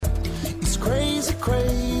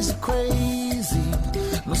crazy.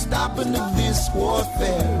 No stopping of this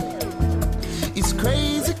warfare. It's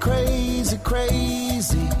crazy, crazy,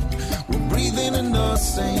 crazy. We're breathing in the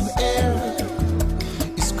same air.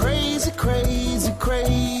 It's crazy, crazy,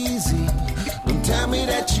 crazy. Don't tell me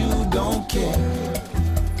that you don't care.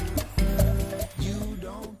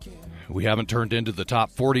 We haven't turned into the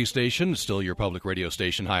top 40 station, still your public radio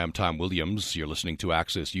station. Hi, I'm Tom Williams. You're listening to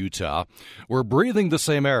Access Utah. We're breathing the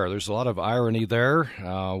same air. There's a lot of irony there.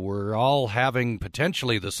 We're all having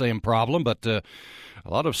potentially the same problem, but a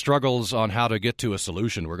lot of struggles on how to get to a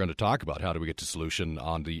solution. We're going to talk about how do we get to a solution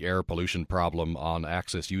on the air pollution problem on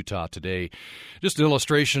Access Utah today. Just an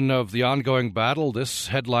illustration of the ongoing battle. This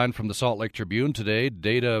headline from the Salt Lake Tribune today,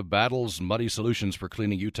 Data battles muddy solutions for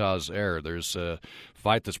cleaning Utah's air. There's a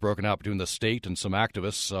fight that's broken out between the state and some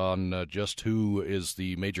activists on just who is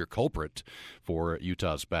the major culprit for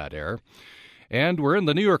Utah's bad air. And we're in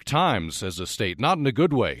the New York Times as a state, not in a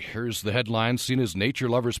good way. Here's the headline, seen as nature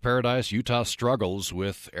lover's paradise, Utah struggles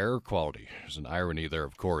with air quality. There's an irony there,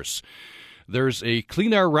 of course. There's a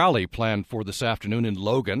clean air rally planned for this afternoon in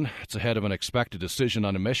Logan. It's ahead of an expected decision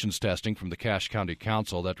on emissions testing from the Cache County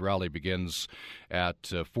Council. That rally begins at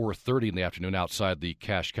 4:30 in the afternoon outside the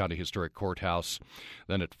Cache County Historic Courthouse.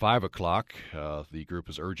 Then at 5 o'clock, the group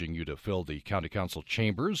is urging you to fill the County Council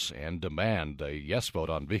chambers and demand a yes vote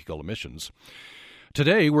on vehicle emissions.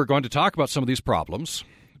 Today, we're going to talk about some of these problems,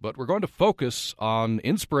 but we're going to focus on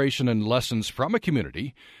inspiration and lessons from a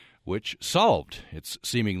community which solved its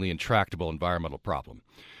seemingly intractable environmental problem.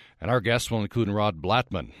 And our guests will include Rod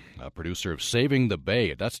Blattman, a producer of Saving the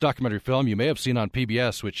Bay. That's a documentary film you may have seen on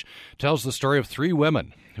PBS, which tells the story of three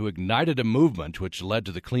women who ignited a movement which led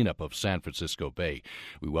to the cleanup of San Francisco Bay.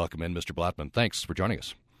 We welcome in Mr. Blattman. Thanks for joining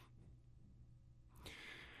us.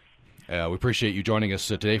 We appreciate you joining us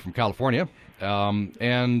today from California.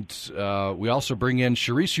 And we also bring in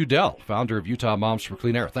Cherise Udell, founder of Utah Moms for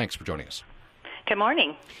Clean Air. Thanks for joining us. Good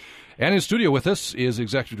morning. And in studio with us is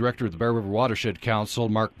Executive Director of the Bear River Watershed Council,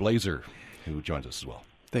 Mark Blazer, who joins us as well.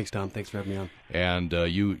 Thanks, Tom. Thanks for having me on. And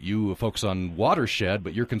you focus on watershed,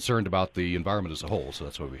 but you're concerned about the environment as a whole, so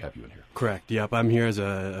that's why we have you in here. Correct. Yep, I'm here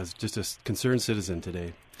as just a concerned citizen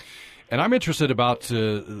today. And I'm interested about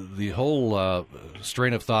the whole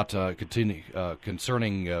strain of thought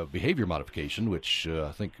concerning behavior modification, which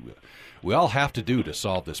I think we all have to do to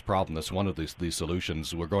solve this problem. That's one of these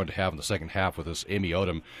solutions we're going to have in the second half with us, Amy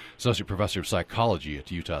Odom, Associate Professor of Psychology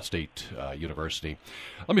at Utah State University.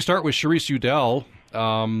 Let me start with Cherise Udell.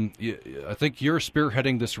 I think you're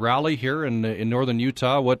spearheading this rally here in northern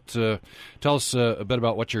Utah. Tell us a bit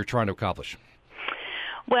about what you're trying to accomplish.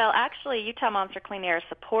 Well, actually, Utah Moms for Clean Air is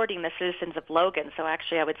supporting the citizens of Logan. So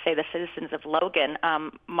actually, I would say the citizens of Logan,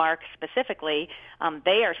 Mark specifically,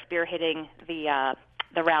 they are spearheading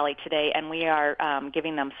the rally today, and we are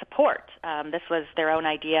giving them support. This was their own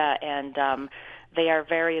idea, and they are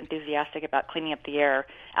very enthusiastic about cleaning up the air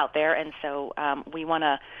out there. And so we want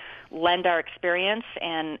to lend our experience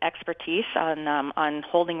and expertise on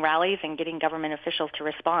holding rallies and getting government officials to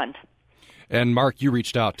respond. And Mark, you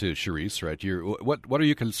reached out to Cherise, right? What are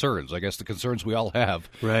your concerns? I guess the concerns we all have.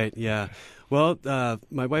 Right. Yeah. Well,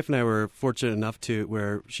 my wife and I were fortunate enough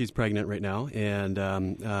where she's pregnant right now and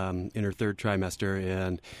in her third trimester,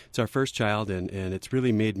 and it's our first child, and it's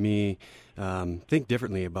really made me think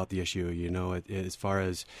differently about the issue. You know, as far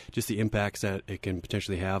as just the impacts that it can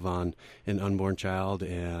potentially have on an unborn child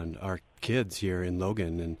and our kids here in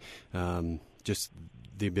Logan, and just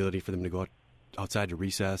the ability for them to go outside to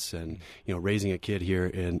recess, and raising a kid here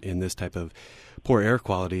in this type of poor air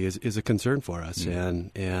quality is a concern for us.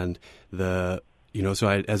 And the so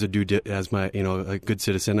I, as a good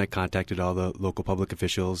citizen, I contacted all the local public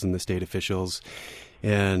officials and the state officials,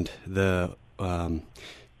 and the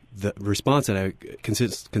response that I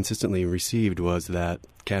consistently received was that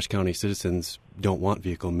Cache County citizens don't want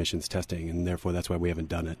vehicle emissions testing, and therefore that's why we haven't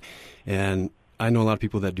done it. And I know a lot of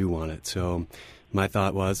people that do want it, so my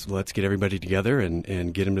thought was, let's get everybody together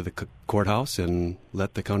and get them to the courthouse and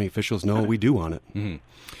let the county officials know we do want it. Mm-hmm.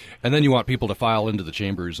 And then you want people to file into the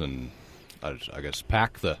chambers and, I guess,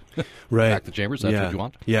 pack the pack the chambers. That's what you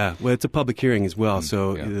want? Yeah. Well, it's a public hearing as well,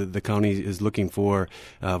 so the county is looking for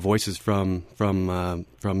voices from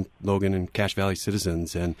Logan and Cache Valley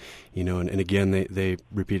citizens, and and again, they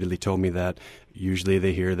repeatedly told me that usually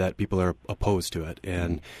they hear that people are opposed to it,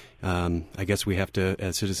 and I guess we have to,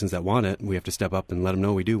 as citizens that want it, we have to step up and let them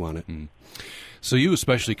know we do want it. Mm. So you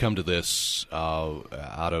especially come to this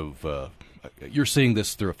out of you're seeing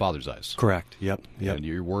this through a father's eyes. Correct. Yep. And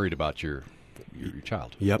you're worried about your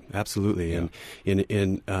child. Yep. Absolutely. Yeah.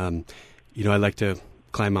 And I like to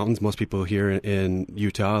climb mountains. Most people here in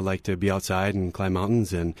Utah like to be outside and climb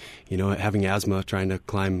mountains, and having asthma, trying to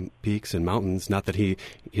climb peaks and mountains. Not that he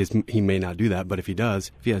may not do that, but if he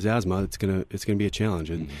has asthma, it's gonna be a challenge.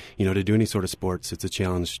 And to do any sort of sports, it's a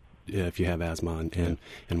challenge if you have asthma and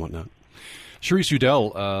whatnot. Sharice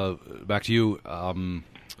Udell, back to you.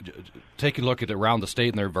 Taking a look at around the state,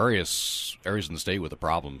 and there are various areas in the state with a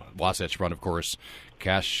problem. Wasatch Front, of course.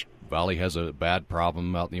 Cache Valley has a bad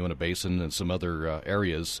problem out in the Uinta Basin and some other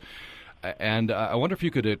areas. And I wonder if you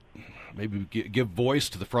could maybe give voice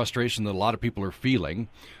to the frustration that a lot of people are feeling,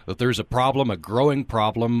 that there's a problem, a growing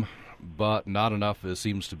problem, but not enough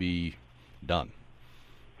seems to be done.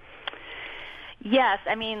 Yes,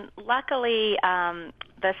 I mean, luckily,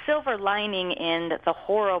 the silver lining in the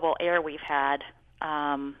horrible air we've had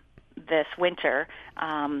this winter,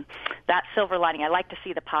 that silver lining, I like to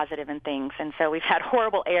see the positive in things. And so we've had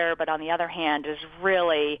horrible air, but on the other hand, has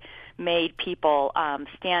really made people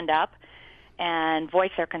stand up and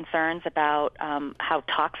voice their concerns about how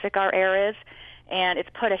toxic our air is. And it's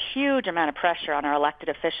put a huge amount of pressure on our elected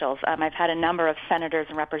officials. I've had a number of senators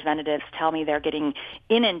and representatives tell me they're getting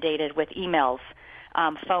inundated with emails,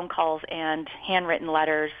 phone calls, and handwritten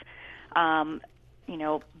letters,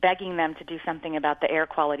 begging them to do something about the air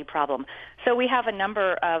quality problem. So we have a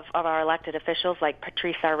number of our elected officials like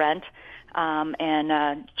Patrice Arent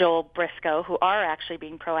and Joel Briscoe who are actually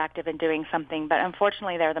being proactive in doing something, but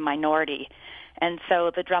unfortunately they're the minority. And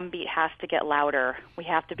so the drumbeat has to get louder. We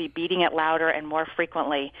have to be beating it louder and more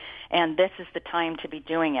frequently, and this is the time to be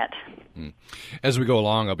doing it. As we go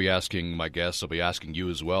along, I'll be asking my guests, I'll be asking you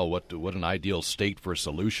as well, what an ideal state for a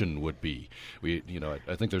solution would be.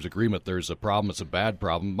 I think there's agreement there's a problem, it's a bad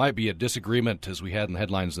problem. Might be a disagreement, as we had in the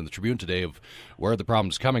headlines in the Tribune today, of where the problem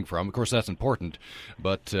is coming from. Of course, that's important,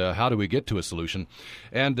 but how do we get to a solution?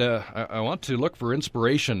 And I want to look for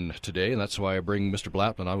inspiration today, and that's why I bring Mr.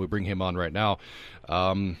 Blattman on. We bring him on right now.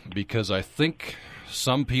 Because I think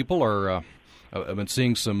some people are, I've been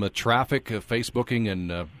seeing some traffic, Facebooking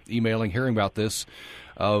and emailing, hearing about this,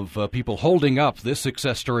 of people holding up this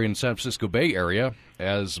success story in San Francisco Bay Area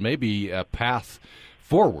as maybe a path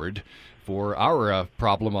forward for our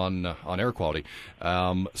problem on air quality.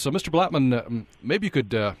 So, Mr. Blattman, maybe you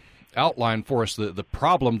could outline for us the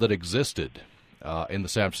problem that existed in the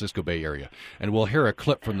San Francisco Bay Area, and we'll hear a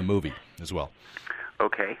clip from the movie as well.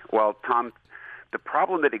 Okay. Well, Tom, the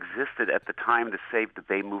problem that existed at the time the Save the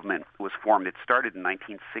Bay movement was formed, it started in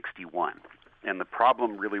 1961. And the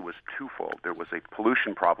problem really was twofold. There was a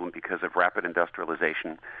pollution problem because of rapid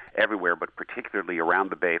industrialization everywhere, but particularly around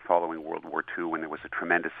the Bay following World War II when there was a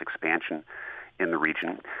tremendous expansion in the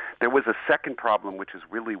region. There was a second problem, which is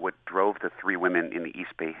really what drove the three women in the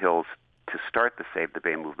East Bay Hills to start the Save the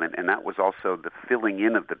Bay movement, and that was also the filling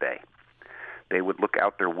in of the Bay. They would look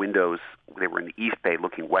out their windows. They were in the East Bay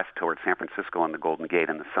looking west towards San Francisco on the Golden Gate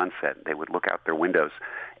and the sunset. They would look out their windows,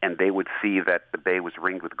 and they would see that the bay was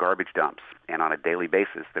ringed with garbage dumps. And on a daily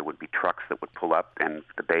basis, there would be trucks that would pull up, and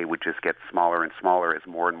the bay would just get smaller and smaller as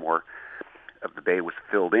more and more of the bay was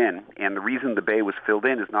filled in. And the reason the bay was filled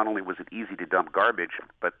in is not only was it easy to dump garbage,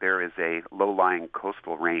 but there is a low-lying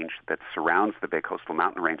coastal range that surrounds the bay, coastal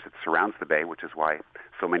mountain range that surrounds the bay, which is why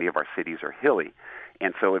so many of our cities are hilly.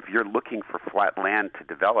 And so if you're looking for flat land to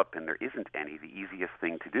develop and there isn't any, the easiest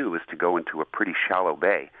thing to do is to go into a pretty shallow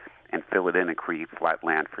bay and fill it in and create flat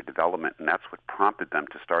land for development. And that's what prompted them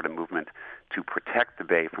to start a movement to protect the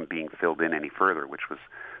bay from being filled in any further, which was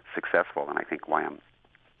successful, and I think why I'm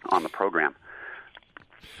on the program.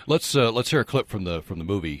 Let's hear a clip from the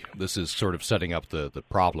movie. This is sort of setting up the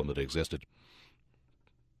problem that existed.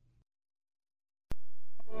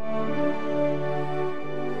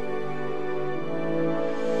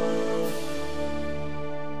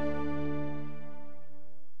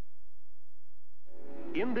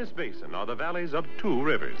 In this basin are the valleys of two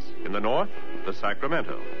rivers. In the north, the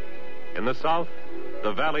Sacramento. In the south,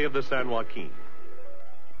 the valley of the San Joaquin.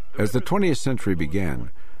 As the 20th century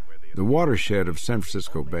began, the watershed of San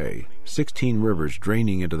Francisco Bay, 16 rivers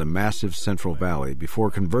draining into the massive Central Valley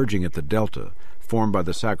before converging at the delta formed by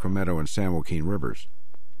the Sacramento and San Joaquin rivers,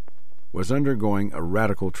 was undergoing a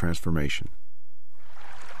radical transformation.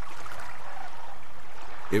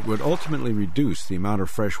 It would ultimately reduce the amount of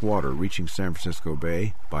fresh water reaching San Francisco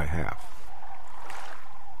Bay by half.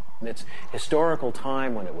 In its historical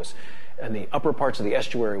time, when it was in the upper parts of the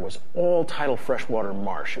estuary, was all tidal freshwater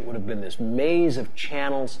marsh. It would have been this maze of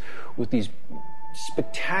channels with these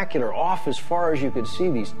spectacular, off as far as you could see,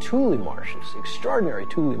 these tule marshes, extraordinary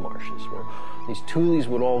tule marshes, where these tules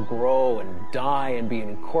would all grow and die and be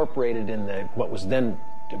incorporated in what was then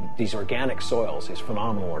these organic soils, these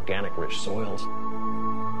phenomenal organic rich soils.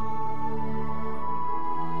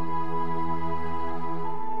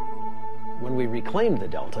 we reclaimed the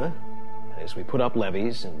delta, as we put up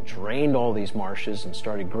levees and drained all these marshes and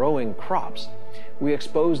started growing crops, we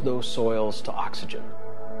exposed those soils to oxygen.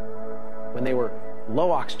 When they were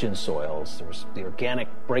low oxygen soils, the organic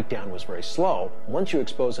breakdown was very slow. Once you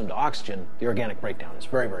expose them to oxygen, the organic breakdown is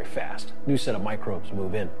very, very fast. New set of microbes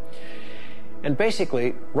move in. And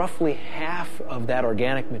basically, roughly half of that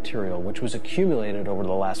organic material, which was accumulated over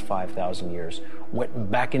the last 5,000 years,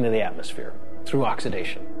 went back into the atmosphere through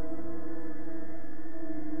oxidation.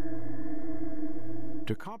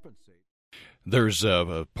 To compensate. There's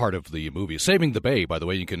a part of the movie, Saving the Bay, by the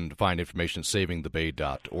way. You can find information at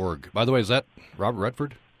savingthebay.org. By the way, is that Robert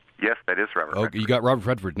Redford? Yes, that is Robert Redford. You got Robert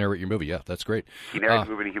Redford narrate your movie. Yeah, that's great. He narrated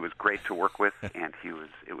the movie. He was great to work with, and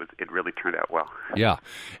it really turned out well. Yeah,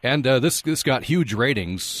 and this got huge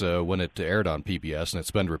ratings when it aired on PBS, and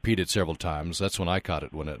it's been repeated several times. That's when I caught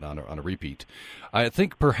it on a repeat. I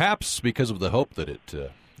think perhaps because of the hope that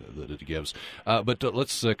it gives. But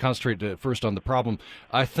let's concentrate first on the problem.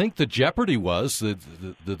 I think the jeopardy was that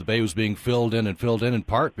the bay was being filled in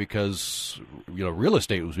part because real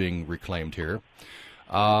estate was being reclaimed here.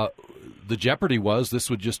 The jeopardy was this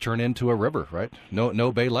would just turn into a river, right?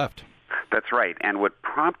 No bay left. That's right. And what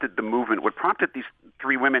prompted the movement, what prompted these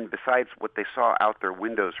three women, besides what they saw out their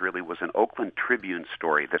windows, really was an Oakland Tribune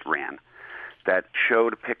story that ran that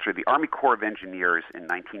showed a picture. The Army Corps of Engineers in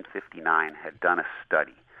 1959 had done a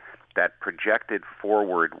study that projected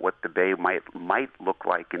forward what the bay might look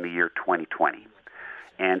like in the year 2020.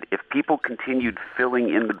 And if people continued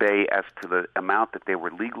filling in the bay as to the amount that they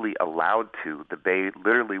were legally allowed to, the bay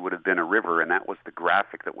literally would have been a river, and that was the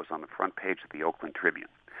graphic that was on the front page of the Oakland Tribune.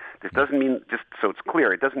 This doesn't mean, just so it's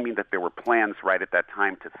clear, it doesn't mean that there were plans right at that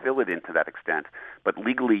time to fill it in to that extent, but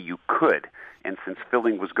legally you could. And since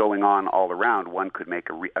filling was going on all around, one could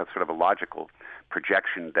make a sort of a logical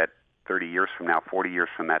projection that 30 years from now, 40 years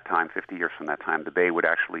from that time, 50 years from that time, the bay would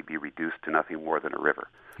actually be reduced to nothing more than a river.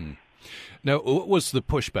 Now, what was the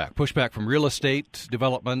pushback? Pushback from real estate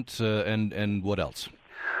development and what else?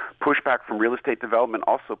 Pushback from real estate development,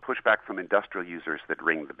 also pushback from industrial users that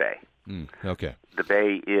ring the bay. Okay. The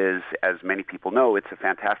bay is, as many people know, it's a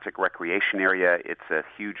fantastic recreation area. It's a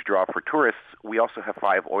huge draw for tourists. We also have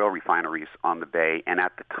 5 oil refineries on the bay, and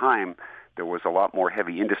at the time, there was a lot more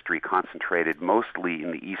heavy industry concentrated mostly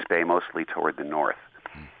in the East Bay, mostly toward the north.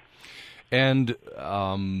 And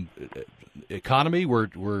economy, were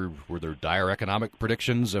there dire economic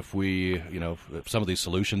predictions if if some of these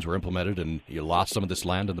solutions were implemented and you lost some of this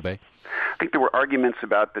land in the bay? I think there were arguments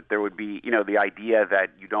about that there would be, the idea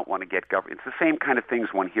that you don't want to get government. It's the same kind of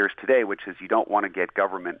things one hears today, which is you don't want to get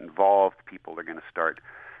government involved. People are going to start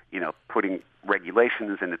putting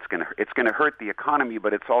regulations, and it's going to hurt the economy,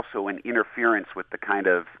 but it's also an interference with the kind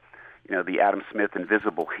of, the Adam Smith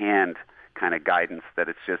invisible hand kind of guidance that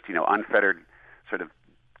it's just, unfettered sort of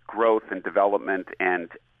growth and development, and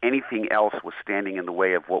anything else was standing in the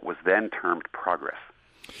way of what was then termed progress.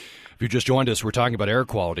 If you just joined us, we're talking about air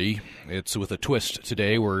quality. It's with a twist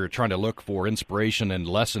today. We're trying to look for inspiration and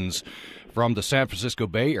lessons from the San Francisco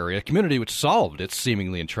Bay Area, a community which solved its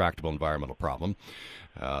seemingly intractable environmental problem.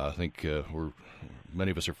 I think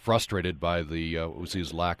many of us are frustrated by the what we see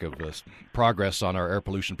as lack of progress on our air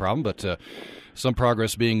pollution problem, but some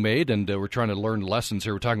progress being made, and we're trying to learn lessons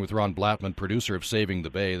here. We're talking with Ron Blattman, producer of Saving the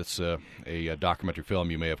Bay. That's a documentary film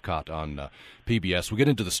you may have caught on PBS. We get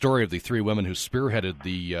into the story of the 3 women who spearheaded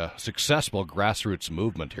the successful grassroots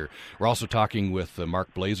movement here. We're also talking with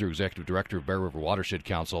Mark Blazer, Executive Director of Bear River Watershed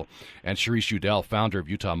Council, and Cherise Udell, founder of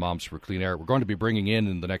Utah Moms for Clean Air. We're going to be bringing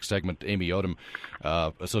in the next segment, Amy Odom,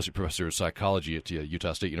 Associate Professor of Psychology at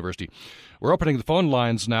Utah State University. We're opening the phone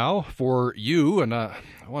lines now for you, and I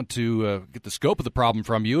want to get the scope of the problem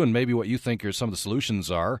from you and maybe what you think some of the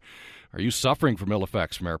solutions are. Are you suffering from ill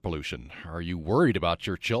effects from air pollution? Are you worried about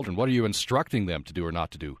your children? What are you instructing them to do or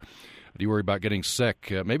not to do? Do you worry about getting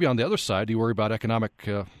sick? Maybe on the other side, do you worry about economic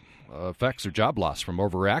effects or job loss from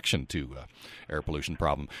overreaction to air pollution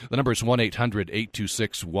problem? The number is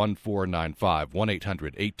 1-800-826-1495,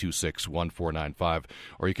 1-800-826-1495,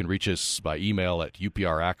 or you can reach us by email at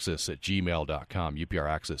upraccess@gmail.com,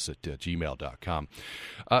 upraccess@gmail.com.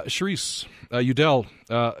 Cherise Udell,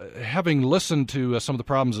 having listened to some of the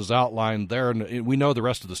problems as outlined there, and we know the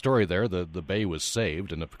rest of the story there, the bay was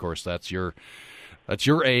saved, and of course that's your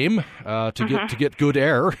aim to get good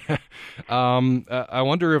air. I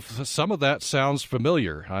wonder if some of that sounds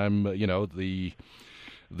familiar. The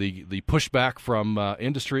pushback from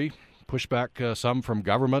industry, pushback some from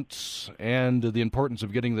governments, and the importance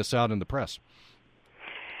of getting this out in the press.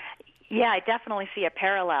 Yeah, I definitely see a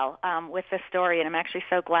parallel with this story, and I'm actually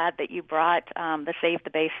so glad that you brought the Save the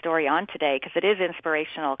Bay story on today, because it is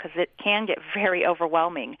inspirational, because it can get very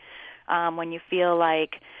overwhelming when you feel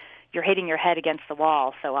like you're hitting your head against the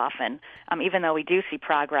wall so often. Even though we do see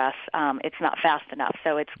progress, it's not fast enough.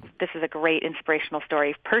 So this is a great inspirational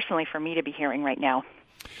story, personally, for me to be hearing right now.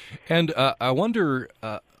 And I wonder,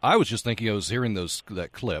 I was just thinking, I was hearing that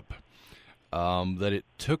clip, that it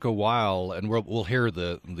took a while, and we'll hear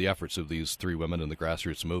the efforts of these three women in the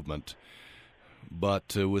grassroots movement.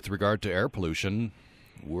 But with regard to air pollution,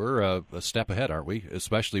 we're a step ahead, aren't we?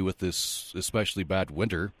 Especially with this especially bad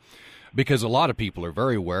winter, because a lot of people are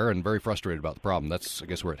very aware and very frustrated about the problem. That's, I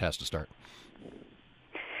guess, where it has to start.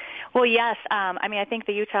 Well, yes. I think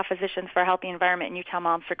the Utah Physicians for a Healthy Environment and Utah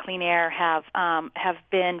Moms for Clean Air have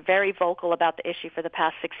been very vocal about the issue for the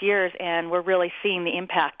past 6 years, and we're really seeing the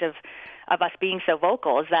impact of us being so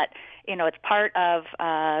vocal. Is that, it's part of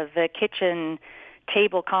the kitchen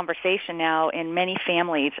table conversation now in many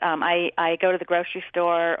families. I go to the grocery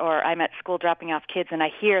store, or I'm at school dropping off kids, and I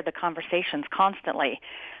hear the conversations constantly.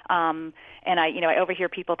 And I overhear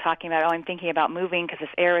people talking about, I'm thinking about moving because this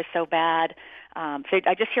air is so bad. So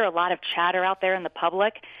I just hear a lot of chatter out there in the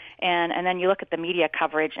public, and then you look at the media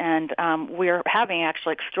coverage, and we're having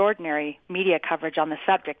actually extraordinary media coverage on the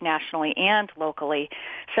subject nationally and locally.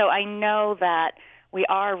 So I know that we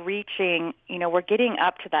are reaching, we're getting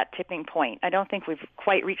up to that tipping point. I don't think we've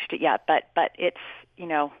quite reached it yet, but it's,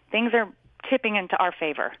 things are tipping into our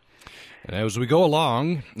favor. And as we go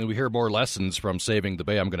along and we hear more lessons from Saving the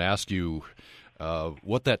Bay, I'm going to ask you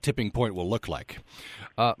what that tipping point will look like.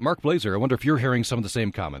 Mark Blazer, I wonder if you're hearing some of the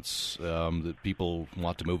same comments, that people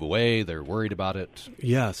want to move away, they're worried about it.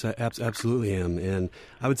 Yes, I absolutely am. And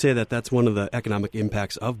I would say that that's one of the economic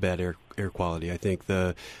impacts of bad air quality. I think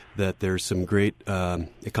that there's some great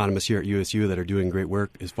economists here at USU that are doing great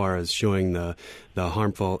work as far as showing the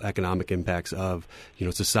harmful economic impacts of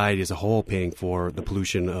society as a whole paying for the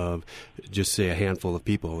pollution of just, say, a handful of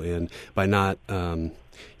people. And by not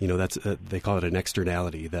that's they call it an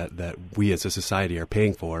externality that we as a society are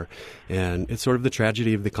paying for, and it's sort of the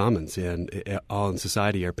tragedy of the commons, and all in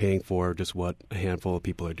society are paying for just what a handful of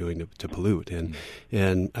people are doing to pollute.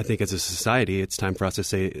 And I think as a society, it's time for us to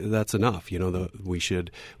say that's enough.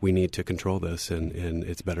 We need to control this, and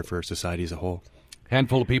it's better for society as a whole.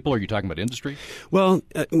 Handful of people? Are you talking about industry? Well,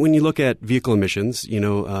 when you look at vehicle emissions,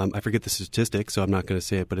 I forget the statistics, so I'm not going to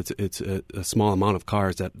say it, but it's a small amount of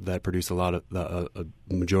cars that produce a lot of a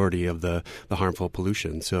majority of the harmful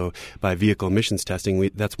pollution. So by vehicle emissions testing,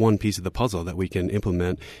 that's one piece of the puzzle that we can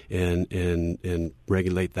implement and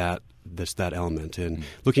regulate that element. And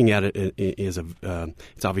looking at it is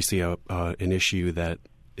it's obviously an issue that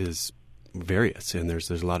is various, and there's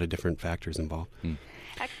a lot of different factors involved.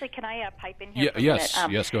 Actually, can I pipe in here?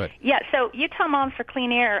 Yes, go ahead. Yeah, so Utah Moms for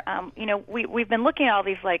Clean Air, we've been looking at all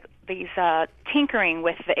these tinkering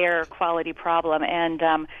with the air quality problem,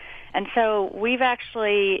 and so we've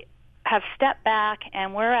actually have stepped back,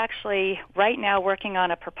 and we're actually right now working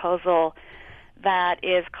on a proposal that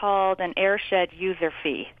is called an airshed user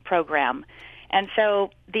fee program. And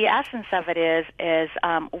so the essence of it is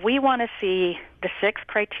we want to see the 6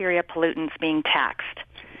 criteria pollutants being taxed.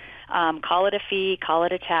 Call it a fee, call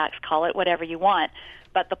it a tax, call it whatever you want.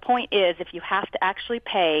 But the point is, if you have to actually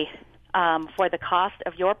pay for the cost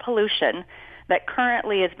of your pollution that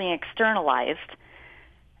currently is being externalized,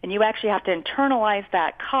 and you actually have to internalize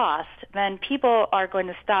that cost, then people are going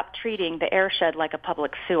to stop treating the airshed like a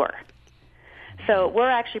public sewer. So we're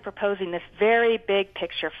actually proposing this very big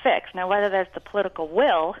picture fix. Now, whether there's the political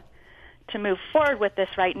will to move forward with this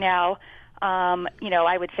right now,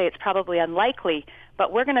 I would say it's probably unlikely,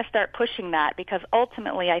 but we're going to start pushing that, because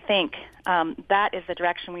ultimately I think that is the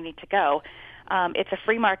direction we need to go. It's a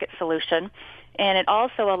free market solution, and it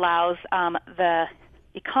also allows the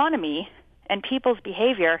economy and people's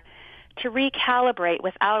behavior to recalibrate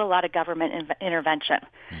without a lot of government intervention.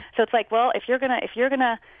 So it's like, well, if you're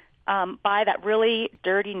gonna buy that really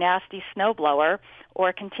dirty, nasty snowblower,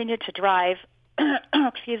 or continue to drive,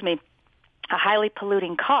 a highly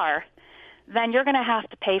polluting car, then you're going to have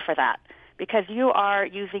to pay for that, because you are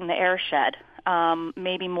using the airshed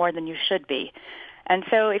maybe more than you should be. And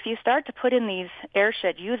so if you start to put in these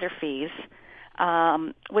airshed user fees,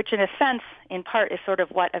 which in a sense, in part, is sort of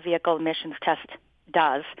what a vehicle emissions test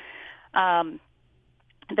does,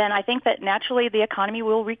 then I think that naturally the economy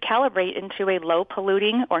will recalibrate into a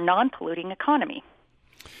low-polluting or non-polluting economy.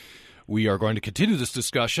 We are going to continue this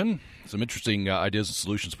discussion. Some interesting ideas and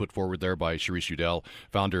solutions put forward there by Sharice Udell,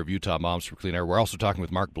 founder of Utah Moms for Clean Air. We're also talking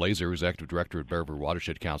with Mark Blazer, who's Executive Director at Bear River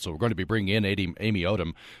Watershed Council. We're going to be bringing in Amy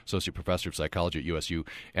Odom, Associate Professor of Psychology at USU,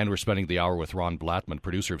 and we're spending the hour with Ron Blattman,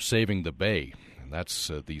 producer of Saving the Bay. And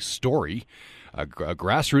that's the story, a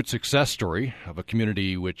grassroots success story of a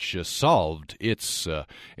community which solved its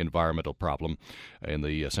environmental problem in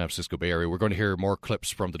the San Francisco Bay Area. We're going to hear more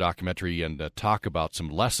clips from the documentary and talk about some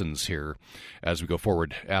lessons here as we go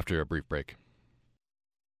forward after a brief break.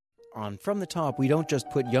 On From the Top, we don't just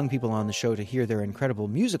put young people on the show to hear their incredible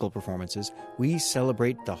musical performances. We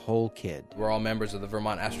celebrate the whole kid. We're all members of the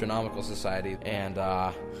Vermont Astronomical Society, and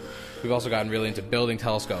we've also gotten really into building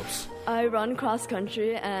telescopes. I run cross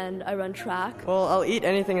country and I run track. Well, I'll eat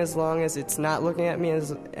anything as long as it's not looking at me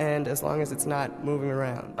and as long as it's not moving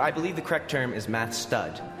around. I believe the correct term is math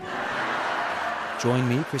stud. Join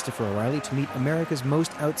me, Christopher O'Reilly, to meet America's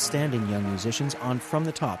most outstanding young musicians on From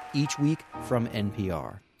the Top each week from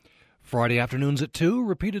NPR. Friday afternoons at 2,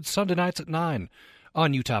 repeated Sunday nights at 9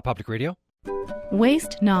 on Utah Public Radio.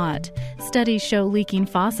 Waste not. Studies show leaking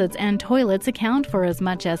faucets and toilets account for as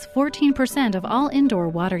much as 14% of all indoor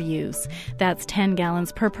water use. That's 10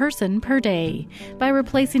 gallons per person per day. By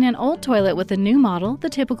replacing an old toilet with a new model, the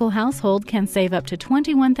typical household can save up to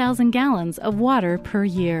 21,000 gallons of water per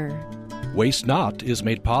year. Waste Not is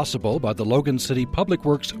made possible by the Logan City Public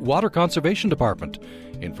Works Water Conservation Department.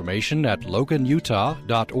 Information at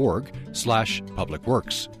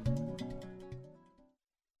loganutah.org/publicworks.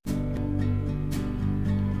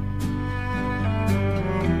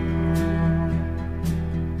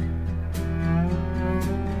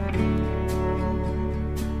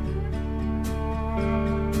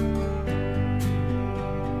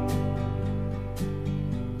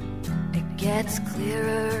 It gets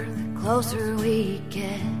clearer the closer we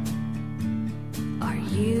get. Are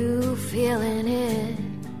you feeling it?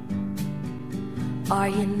 Are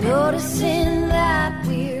you noticing that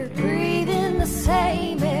we're breathing the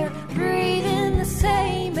same air, breathing the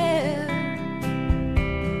same air?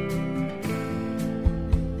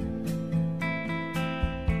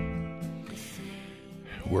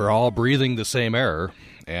 We're all breathing the same air,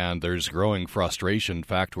 and there's growing frustration. In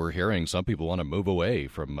fact, we're hearing some people want to move away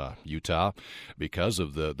from Utah because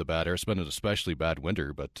of the bad air. It's been an especially bad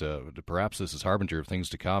winter, but perhaps this is harbinger of things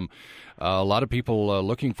to come. A lot of people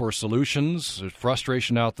looking for solutions. There's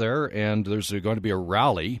frustration out there, and there's going to be a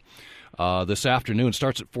rally this afternoon. It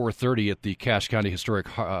starts at 4:30 at the Cache County Historic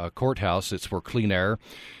Courthouse. It's for clean air,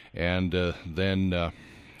 and then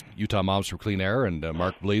Utah Moms for Clean Air and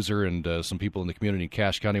Mark Blazer and some people in the community in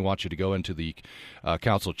Cache County want you to go into the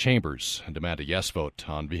council chambers and demand a yes vote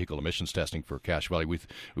on vehicle emissions testing for Cache Valley. We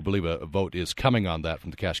believe a vote is coming on that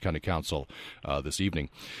from the Cache County Council this evening.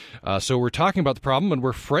 So we're talking about the problem, and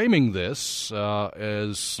we're framing this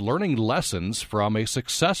as learning lessons from a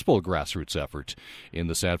successful grassroots effort in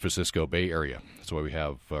the San Francisco Bay Area. That's why we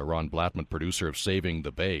have Ron Blattman, producer of Saving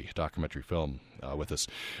the Bay, documentary film, with us.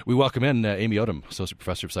 We welcome in Amy Odom, Associate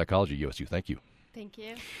Professor of Psychology at USU. Thank you. Thank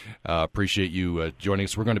you. Appreciate you joining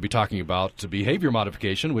us. We're going to be talking about behavior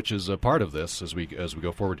modification, which is a part of this as we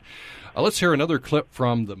go forward. Let's hear another clip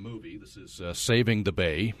from the movie. This is Saving the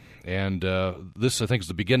Bay, and this, I think, is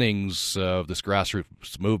the beginnings of this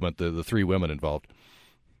grassroots movement, the three women involved.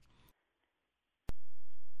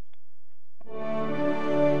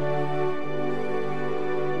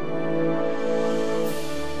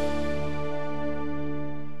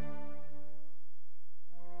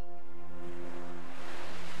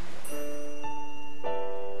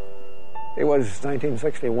 It was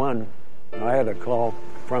 1961. I had a call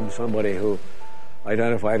from somebody who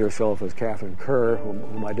identified herself as Catherine Kerr,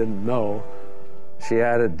 whom I didn't know. She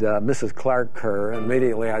added Mrs. Clark Kerr, and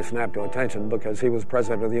immediately I snapped to attention because he was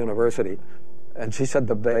president of the university. And she said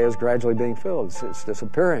the bay is gradually being filled. It's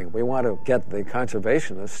disappearing. We want to get the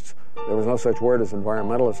conservationists. There was no such word as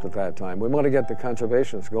environmentalists at that time. We want to get the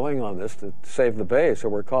conservationists going on this to save the bay, so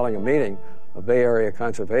we're calling a meeting of Bay Area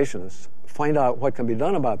conservationists, find out what can be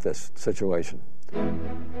done about this situation.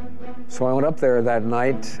 So I went up there that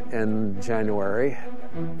night in January,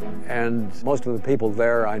 and most of the people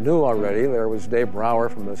there I knew already. There was Dave Brower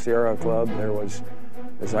from the Sierra Club. There was,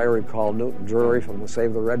 as I recall, Newton Drury from the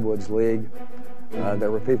Save the Redwoods League.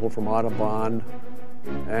 There were people from Audubon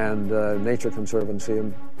and Nature Conservancy.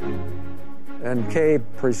 And Kay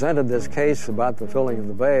presented this case about the filling of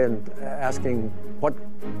the bay and asking, what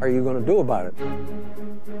are you going to do about it?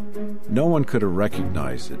 No one could have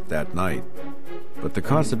recognized it that night, but the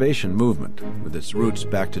conservation movement, with its roots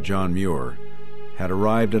back to John Muir, had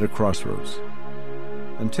arrived at a crossroads.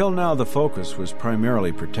 Until now, the focus was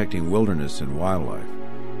primarily protecting wilderness and wildlife.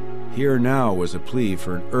 Here now was a plea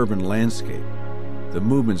for an urban landscape. The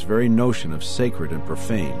movement's very notion of sacred and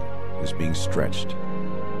profane was being stretched.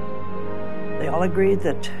 They all agreed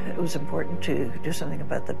that it was important to do something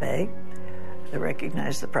about the bay. They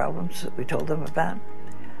recognized the problems that we told them about,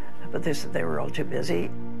 but they said they were all too busy.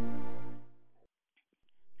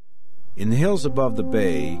 In the hills above the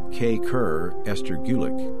bay, Kay Kerr, Esther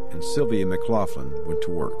Gulick, and Sylvia McLaughlin went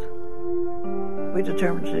to work. We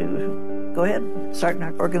determined to go ahead and start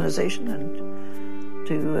an organization and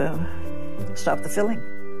to stop the filling.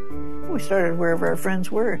 We started wherever our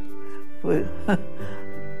friends were. We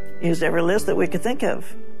used every list that we could think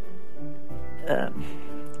of.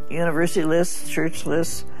 University lists, church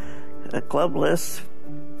lists, club lists.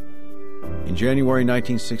 In January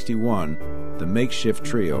 1961, the makeshift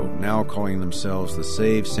trio, now calling themselves the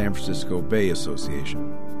Save San Francisco Bay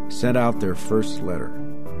Association, sent out their first letter.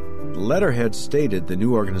 The letterhead stated the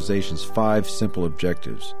new organization's 5 simple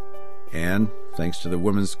objectives, and, thanks to the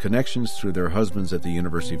women's connections through their husbands at the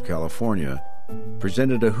University of California,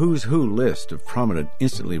 presented a who's who list of prominent,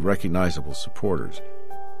 instantly recognizable supporters.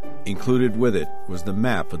 Included with it was the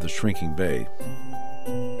map of the shrinking bay.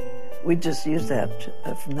 We just used that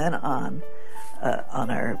from then on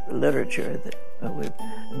our literature. That we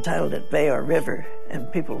entitled it Bay or River, and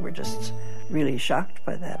people were just really shocked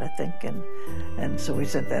by that, I think. And so we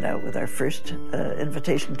sent that out with our first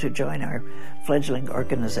invitation to join our fledgling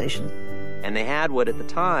organization. And they had what at the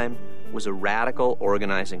time was a radical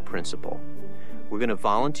organizing principle. We're going to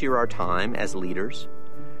volunteer our time as leaders,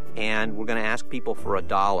 and we're going to ask people for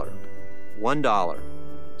 $1,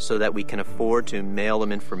 so that we can afford to mail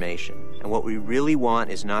them information. And what we really want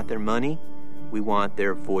is not their money, we want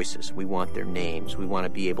their voices, we want their names, we want to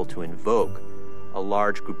be able to invoke a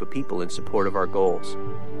large group of people in support of our goals.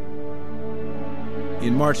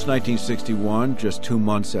 In March 1961, just 2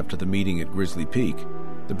 months after the meeting at Grizzly Peak,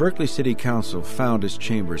 the Berkeley City Council found its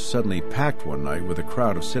chambers suddenly packed one night with a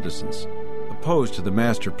crowd of citizens opposed to the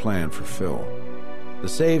master plan for fill. The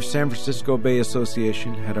Save San Francisco Bay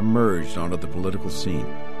Association had emerged onto the political scene.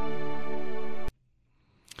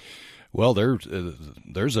 Well, there's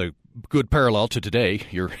a good parallel to today.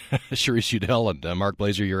 You're Cherise Udell and Mark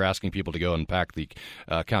Blazer. You're asking people to go and pack the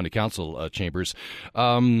county council chambers.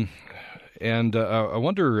 And I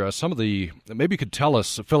wonder, maybe you could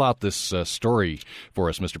fill out this story for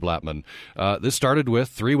us, Mr. Blattman. This started with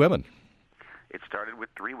 3 women. It started with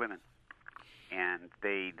 3 women. And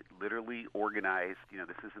they literally organized,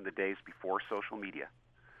 this is in the days before social media.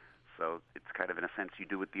 So it's kind of, in a sense, you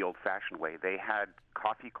do it the old-fashioned way. They had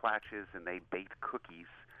coffee klatches and they baked cookies,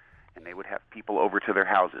 and they would have people over to their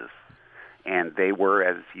houses. And they were,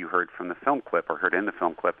 as you heard from the film clip, or heard in the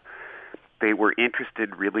film clip, they were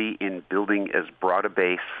interested really in building as broad a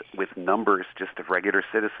base with numbers just of regular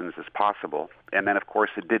citizens as possible. And then, of course,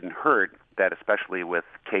 it didn't hurt that, especially with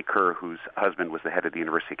Kay Kerr, whose husband was the head of the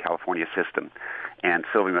University of California system, and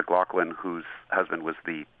Sylvia McLaughlin, whose husband was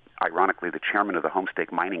ironically, the chairman of the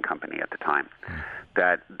Homestake Mining Company at the time,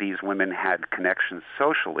 that these women had connections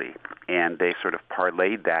socially, and they sort of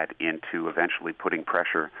parlayed that into eventually putting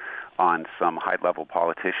pressure on some high-level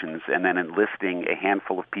politicians, and then enlisting a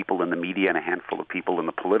handful of people in the media and a handful of people in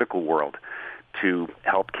the political world to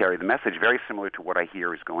help carry the message, very similar to what I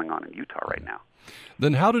hear is going on in Utah right now.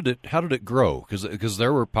 Then how did it grow? Because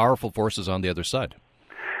there were powerful forces on the other side.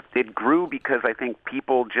 It grew because I think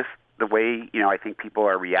people, just the way, I think people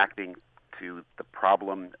are reacting to the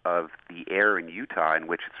problem of the air in Utah, in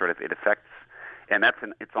which it affects, and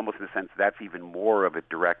it's almost in a sense that's even more of a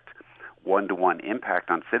direct one-to-one impact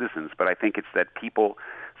on citizens. But I think it's that people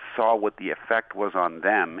saw what the effect was on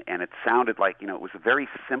them, and it sounded like, it was a very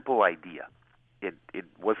simple idea. It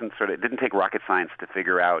wasn't it didn't take rocket science to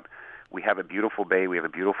figure out, we have a beautiful bay, we have a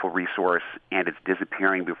beautiful resource, and it's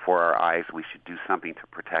disappearing before our eyes. We should do something to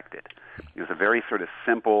protect it. It was a very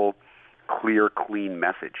simple, clear, clean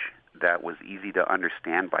message that was easy to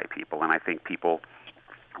understand by people, and I think people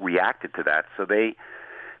reacted to that. So they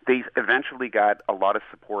eventually got a lot of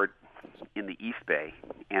support in the East Bay,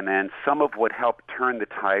 and then some of what helped turn the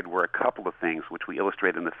tide were a couple of things, which we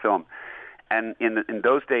illustrate in the film. And in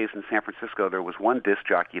those days in San Francisco, there was one disc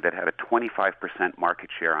jockey that had a 25% market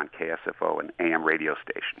share on KSFO, an AM radio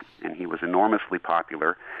station. And he was enormously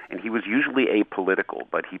popular, and he was usually apolitical,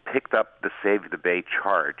 but he picked up the Save the Bay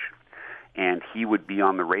charge, and he would be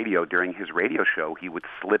on the radio during his radio show. He would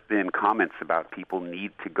slip in comments about people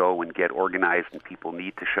need to go and get organized, and people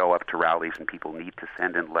need to show up to rallies, and people need to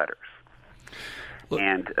send in letters.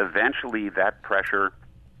 And eventually that pressure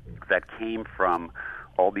that came from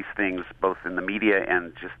all these things, both in the media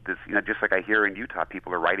and just this, just like I hear in Utah,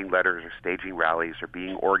 people are writing letters or staging rallies or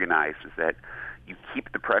being organized, is that you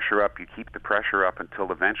keep the pressure up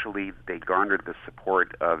until eventually they garnered the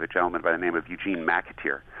support of a gentleman by the name of Eugene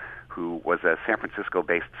McAteer, who was a San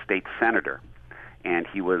Francisco-based state senator. And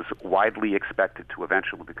he was widely expected to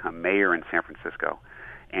eventually become mayor in San Francisco.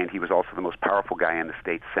 And he was also the most powerful guy in the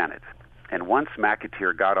state Senate. And once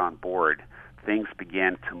McAteer got on board, things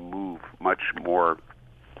began to move much more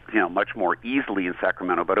easily in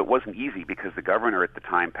Sacramento. But it wasn't easy because the governor at the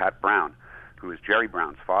time, Pat Brown, who was Jerry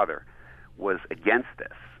Brown's father, was against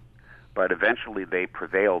this. But eventually they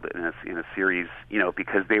prevailed in a series,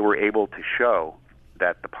 because they were able to show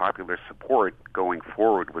that the popular support going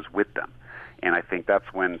forward was with them. And I think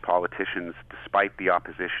that's when politicians, despite the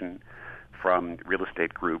opposition from real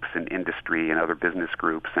estate groups and industry and other business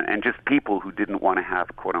groups and just people who didn't want to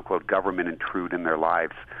have, quote-unquote, government intrude in their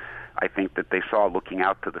lives, I think that they saw, looking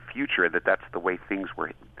out to the future, that that's the way things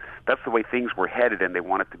were headed, and they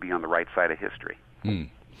wanted to be on the right side of history.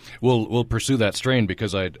 We'll pursue that strain,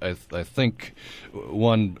 because I think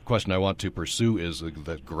one question I want to pursue is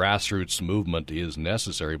that grassroots movement is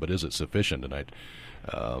necessary, but is it sufficient? And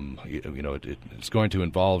it's going to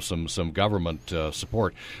involve some government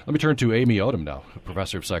support. Let me turn to Amy Odom now, a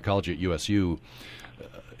professor of psychology at USU.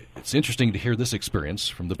 It's interesting to hear this experience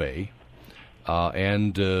from the Bay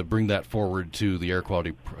and bring that forward to the air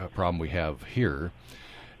quality problem we have here.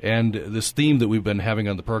 And this theme that we've been having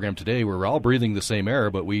on the program today, where we're all breathing the same air,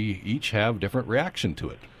 but we each have different reaction to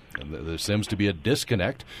it. And there seems to be a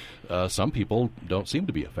disconnect. Some people don't seem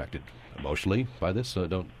to be affected emotionally by this.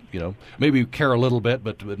 Maybe care a little bit,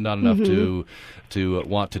 but not enough to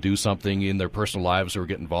want to do something in their personal lives or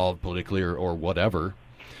get involved politically or whatever.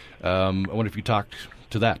 I wonder if you talked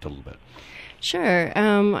to that a little bit. Sure.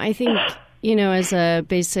 I think, as a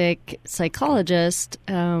basic psychologist,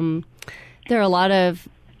 there are a lot of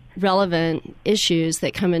relevant issues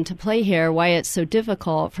that come into play here, why it's so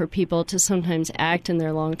difficult for people to sometimes act in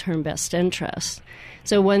their long-term best interests.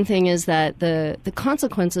 So one thing is that the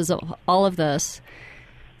consequences of all of this,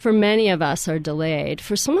 for many of us, are delayed.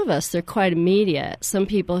 For some of us, they're quite immediate. Some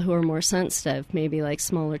people who are more sensitive, maybe like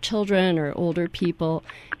smaller children or older people,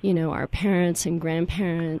 our parents and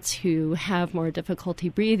grandparents who have more difficulty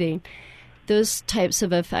breathing, those types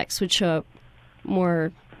of effects would show up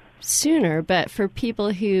more sooner. But for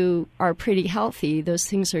people who are pretty healthy, those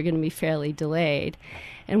things are going to be fairly delayed.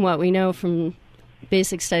 And what we know from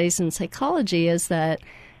basic studies in psychology is that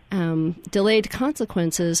delayed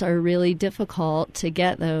consequences are really difficult to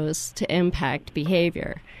get those to impact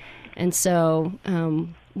behavior. And so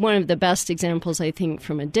one of the best examples, I think,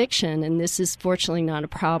 from addiction, and this is fortunately not a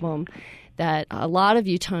problem that a lot of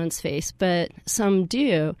Utahns face, but some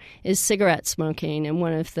do, is cigarette smoking. And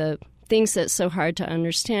one of the things that's so hard to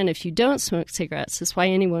understand if you don't smoke cigarettes is why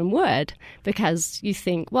anyone would, because you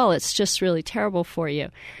think, well, it's just really terrible for you.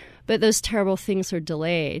 But those terrible things are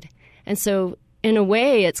delayed. And so in a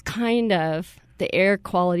way, it's kind of the air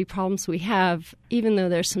quality problems we have, even though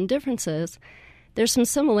there's some differences, there's some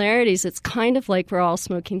similarities. It's kind of like we're all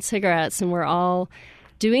smoking cigarettes and we're all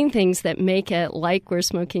doing things that make it like we're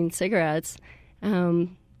smoking cigarettes.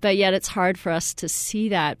 But yet it's hard for us to see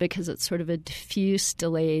that because it's sort of a diffuse,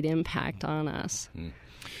 delayed impact on us.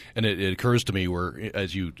 And it occurs to me,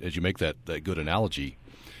 as you make that good analogy,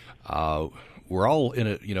 we're all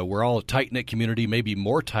we're all a tight-knit community, maybe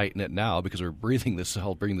more tight-knit now because we're breathing this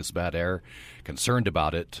bad air, concerned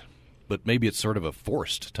about it, but maybe it's sort of a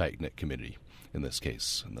forced tight-knit community in this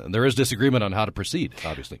case. And there is disagreement on how to proceed,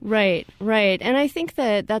 obviously. Right. And I think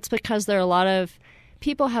that's because there are a lot of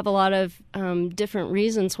people have a lot of different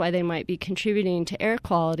reasons why they might be contributing to air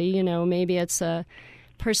quality. Maybe it's a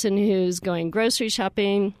person who's going grocery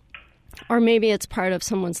shopping, or maybe it's part of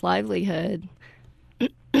someone's livelihood.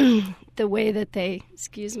 The way that they,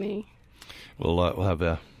 excuse me. We'll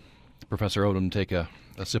have Professor Odom take a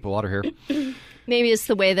sip of water here. Maybe it's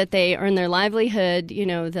the way that they earn their livelihood,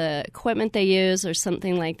 the equipment they use or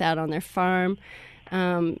something like that on their farm.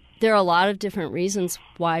 There are a lot of different reasons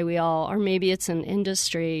why we all, or maybe it's an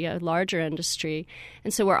industry, a larger industry.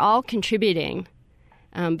 And so we're all contributing,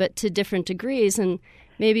 but to different degrees. And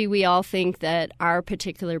maybe we all think that our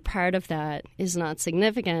particular part of that is not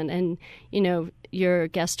significant. And, your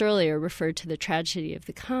guest earlier referred to the tragedy of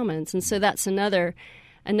the commons. And so that's another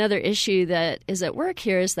issue that is at work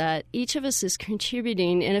here, is that each of us is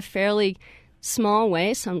contributing in a fairly small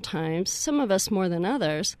way sometimes, some of us more than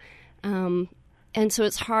others. And so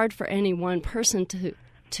it's hard for any one person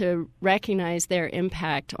to recognize their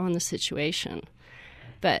impact on the situation.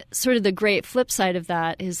 But sort of the great flip side of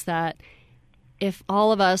that is that if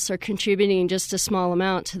all of us are contributing just a small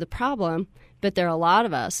amount to the problem, but there are a lot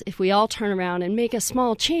of us, if we all turn around and make a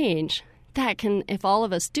small change, that can, if all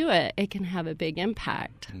of us do it, it can have a big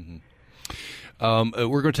impact. Mm-hmm.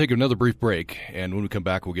 We're going to take another brief break, and when we come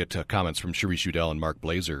back, we'll get comments from Cherise Udell and Mark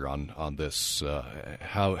Blazer on this,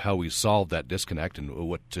 how we solve that disconnect and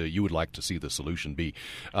what you would like to see the solution be.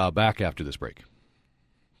 Back after this break.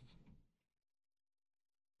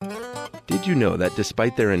 Did you know that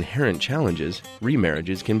despite their inherent challenges,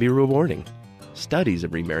 remarriages can be rewarding? Studies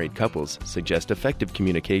of remarried couples suggest effective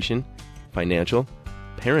communication, financial,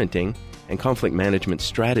 parenting, and conflict management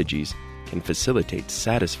strategies can facilitate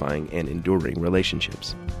satisfying and enduring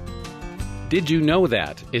relationships. Did You Know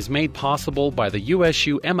That is made possible by the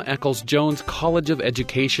USU Emma Eccles Jones College of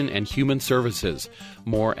Education and Human Services.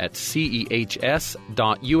 More at cehs.usu.edu.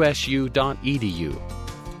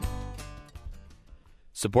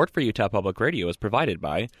 Support for Utah Public Radio is provided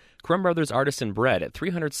by Crumb Brothers Artisan Bread at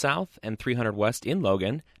 300 South and 300 West in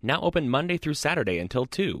Logan, now open Monday through Saturday until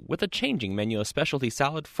 2, with a changing menu of specialty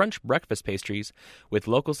salad, French breakfast pastries, with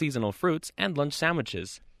local seasonal fruits and lunch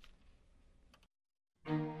sandwiches.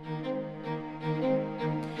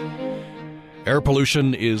 Air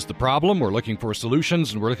pollution is the problem. We're looking for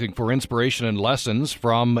solutions, and we're looking for inspiration and lessons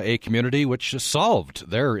from a community which has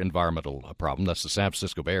solved their environmental problem. That's the San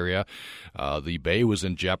Francisco Bay Area. The bay was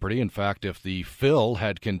in jeopardy. In fact, if the fill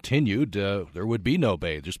had continued, there would be no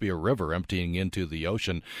bay. There'd just be a river emptying into the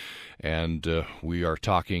ocean. And we are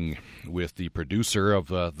talking with the producer of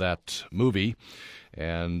that movie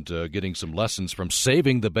and getting some lessons from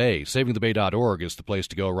Saving the Bay. SavingTheBay.org is the place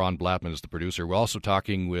to go. Ron Blattman is the producer. We're also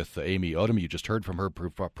talking with Amy Odom. You just heard from her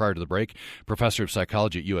prior to the break, professor of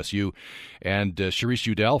psychology at USU. And Cherise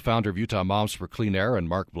Udell, founder of Utah Moms for Clean Air, and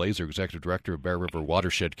Mark Blazer, executive director of Bear River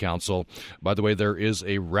Watershed Council. By the way, there is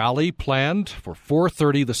a rally planned for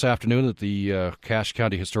 4:30 this afternoon at the Cache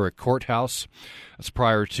County Historic Courthouse. That's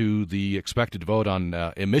prior to the expected vote on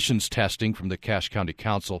emissions testing from the Cache County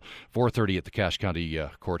Council, 4:30 at the Cache County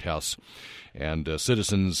Courthouse. And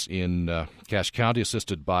citizens in Cache County,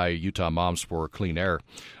 assisted by Utah Moms for Clean Air,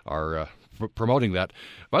 are promoting that.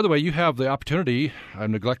 By the way, you have the opportunity. I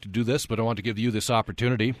neglected to do this, but I want to give you this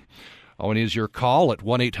opportunity. All I need is your call at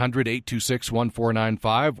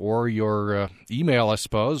 1-800-826-1495 or your email, I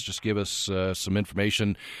suppose. Just give us some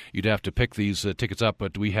information. You'd have to pick these tickets up,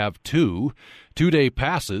 but we have two-day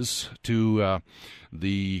passes to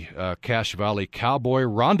the Cache Valley Cowboy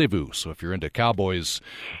Rendezvous. So if you're into cowboys,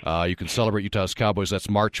 you can celebrate Utah's Cowboys. That's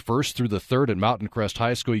March 1st through the 3rd at Mountain Crest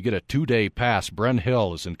High School. You get a two-day pass. Bren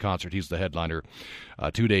Hill is in concert. He's the headliner.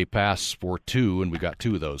 Two-day pass for two, and we've got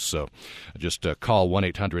two of those. So just call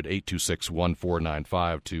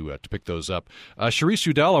 1-800-826-1495 to pick those up. Cherise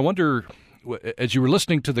Udell, I wonder, as you were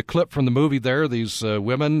listening to the clip from the movie there, these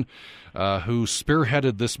women who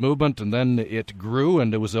spearheaded this movement, and then it grew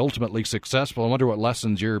and it was ultimately successful. I wonder what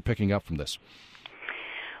lessons you're picking up from this.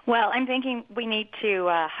 Well, I'm thinking we need to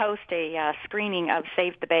host a screening of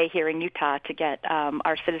Save the Bay here in Utah to get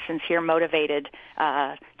our citizens here motivated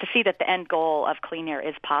to see that the end goal of clean air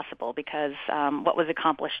is possible, because what was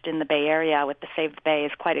accomplished in the Bay Area with the Save the Bay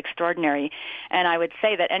is quite extraordinary. And I would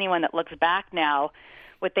say that anyone that looks back now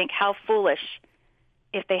would think how foolish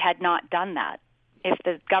if they had not done that, if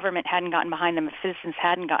the government hadn't gotten behind them, if citizens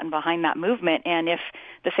hadn't gotten behind that movement, and if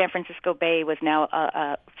the San Francisco Bay was now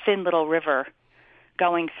a thin little river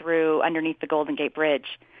going through underneath the Golden Gate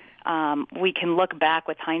Bridge. We can look back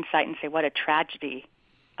with hindsight and say what a tragedy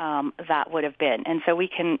that would have been. And so we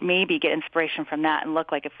can maybe get inspiration from that and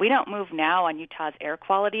look like if we don't move now on Utah's air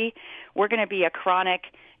quality, we're going to be a chronic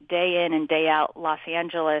day in and day out Los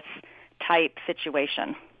Angeles type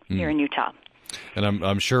situation here in Utah. And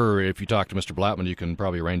I'm sure if you talk to Mr. Blattman, you can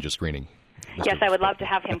probably arrange a screening. Yes, I would love to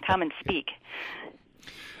have him come and speak.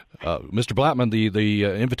 Mr. Blattman, the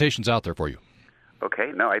invitation's out there for you.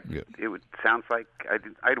 Okay, no, it sounds like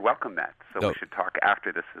I'd welcome that. So we should talk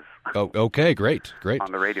after this is okay, great.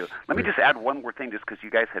 on the radio. Let me just add one more thing, just because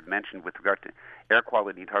you guys had mentioned with regard to air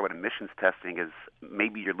quality, you talk about emissions testing, is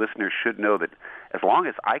maybe your listeners should know that as long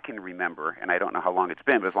as I can remember, and I don't know how long it's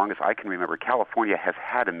been, but as long as I can remember, California has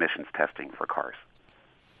had emissions testing for cars.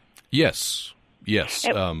 Yes.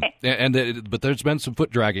 But there's been some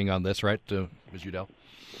foot dragging on this, right, Ms. Udell?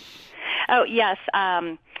 Oh, yes.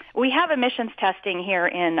 We have emissions testing here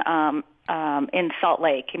in Salt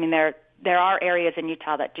Lake. I mean, there are areas in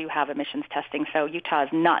Utah that do have emissions testing, so Utah is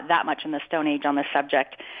not that much in the Stone Age on this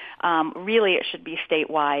subject. Really, it should be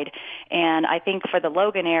statewide. And I think for the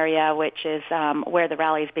Logan area, which is where the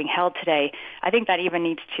rally is being held today, I think that even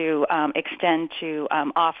needs to extend to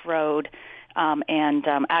off-road and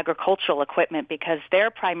agricultural equipment, because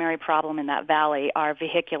their primary problem in that valley are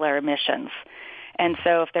vehicular emissions. And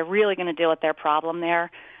so if they're really going to deal with their problem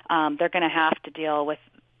there, they're going to have to deal with,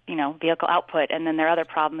 vehicle output. And then their other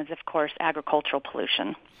problem is, of course, agricultural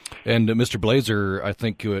pollution. And Mr. Blazer, I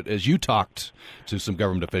think as you talked to some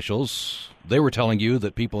government officials, they were telling you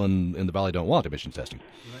that people in the valley don't want emissions testing.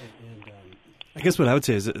 I guess what I would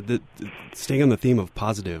say is that staying on the theme of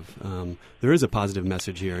positive, there is a positive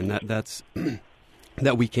message here, and that's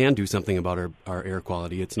that we can do something about our air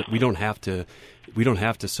quality. We don't have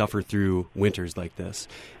to suffer through winters like this,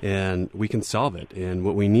 and we can solve it. And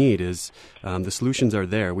what we need is the solutions are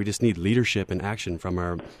there. We just need leadership and action from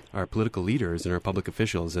our political leaders and our public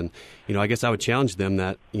officials. And I guess I would challenge them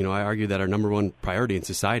that I argue that our number one priority in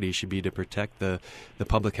society should be to protect the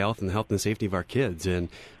public health and the health and safety of our kids. And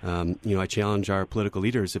I challenge our political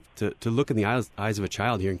leaders to look in the eyes of a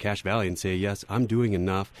child here in Cache Valley and say, yes, I'm doing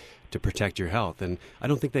enough to protect your health. And I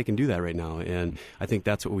don't think they can do that right now. And I think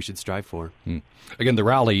that's what we should strive for. Again, the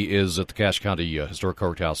rally is at the Cache County Historic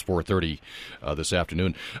Courthouse, 4:30 this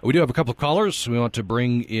afternoon. We do have a couple of callers. We want to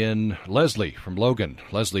bring in Leslie from Logan.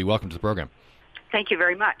 Leslie, welcome to the program. Thank you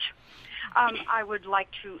very much. I would like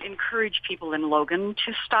to encourage people in Logan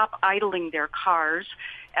to stop idling their cars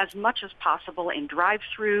as much as possible in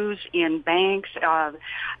drive-throughs, in banks,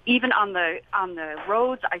 even on the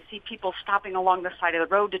roads. I see people stopping along the side of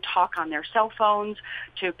the road to talk on their cell phones,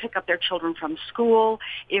 to pick up their children from school.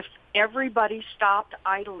 If everybody stopped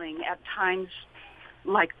idling at times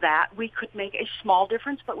like that, we could make a small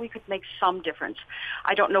difference, but we could make some difference.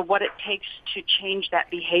 I don't know what it takes to change that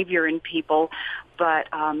behavior in people, but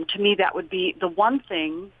to me that would be the one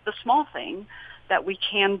thing, the small thing, that we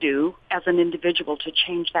can do as an individual to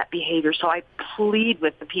change that behavior. So I plead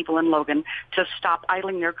with the people in Logan to stop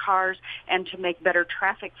idling their cars and to make better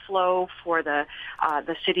traffic flow for the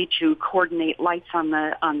city to coordinate lights on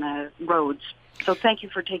the roads. So thank you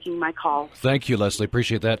for taking my call. Thank you, Leslie.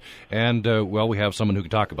 Appreciate that. And, we have someone who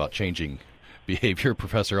can talk about changing behavior.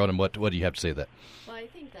 Professor Odom, what do you have to say to that? Well, I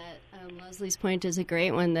think that Leslie's point is a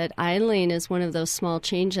great one, that idling is one of those small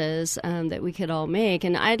changes that we could all make.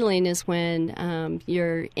 And idling is when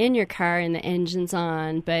you're in your car and the engine's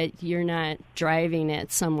on, but you're not driving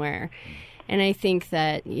it somewhere. And I think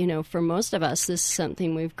that, for most of us, this is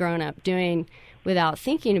something we've grown up doing without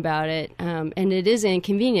thinking about it. And it is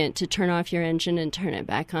inconvenient to turn off your engine and turn it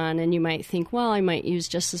back on. And you might think, well, I might use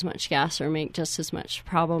just as much gas or make just as much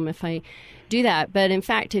problem if I do that. But in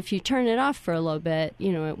fact, if you turn it off for a little bit,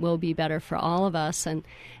 it will be better for all of us. And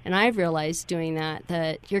I've realized doing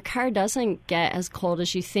that your car doesn't get as cold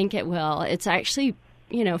as you think it will. It's actually,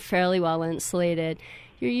 fairly well insulated.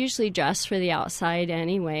 You're usually dressed for the outside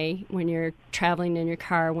anyway when you're traveling in your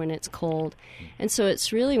car when it's cold. And so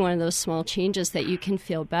it's really one of those small changes that you can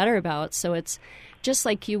feel better about. So it's just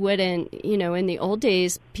like you wouldn't, in the old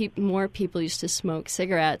days, more people used to smoke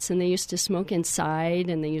cigarettes, and they used to smoke inside,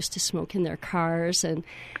 and they used to smoke in their cars and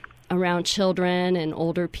around children and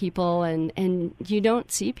older people, and you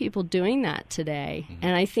don't see people doing that today. Mm-hmm.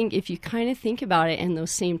 And I think if you kind of think about it in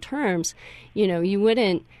those same terms, you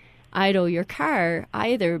wouldn't idle your car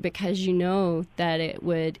either, because that it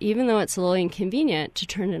would, even though it's a little inconvenient to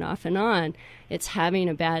turn it off and on, it's having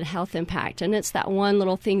a bad health impact. And it's that one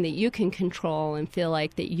little thing that you can control and feel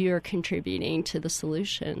like that you're contributing to the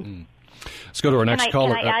solution. Let's go to our next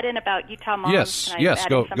caller. Can I add in about Utah moms? Yes,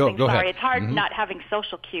 go Sorry, ahead. It's hard not having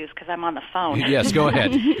social cues because I'm on the phone. Yes, go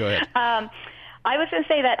ahead. I was going to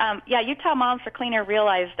say that, Utah Moms for Clean Air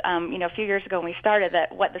realized, a few years ago when we started,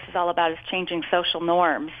 that what this is all about is changing social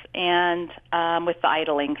norms, and with the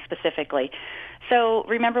idling specifically. So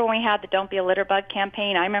remember when we had the Don't Be a Litter Bug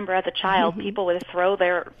campaign? I remember as a child, people would throw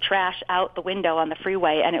their trash out the window on the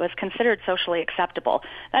freeway, and it was considered socially acceptable.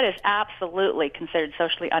 That is absolutely considered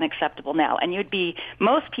socially unacceptable now. And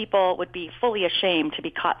most people would be fully ashamed to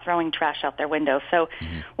be caught throwing trash out their window. So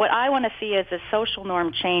what I want to see is a social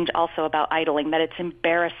norm change also about idling, that it's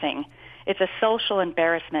embarrassing. It's a social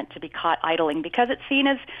embarrassment to be caught idling because it's seen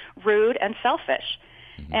as rude and selfish.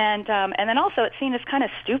 And then also it's seen as kind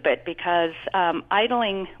of stupid because 1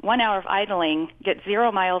 hour of idling gets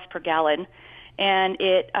 0 miles per gallon, and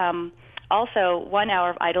it also 1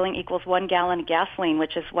 hour of idling equals 1 gallon of gasoline,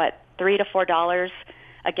 which is $3 to $4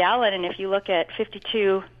 a gallon. And if you look at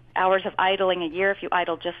 52 hours of idling a year, if you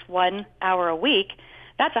idle just 1 hour a week,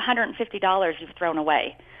 that's $150 you've thrown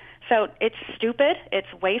away. So it's stupid,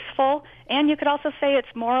 it's wasteful, and you could also say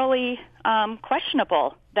it's morally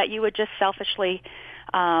questionable that you would just selfishly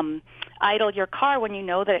idle your car when you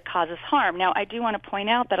know that it causes harm. Now, I do want to point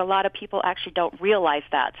out that a lot of people actually don't realize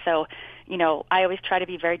that. So, I always try to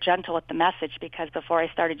be very gentle with the message, because before I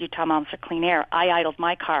started Utah Moms for Clean Air, I idled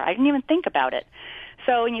my car. I didn't even think about it.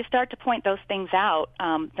 So when you start to point those things out,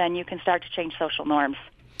 then you can start to change social norms.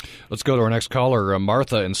 Let's go to our next caller,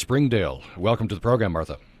 Martha in Springdale. Welcome to the program,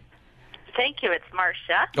 Martha. Thank you. It's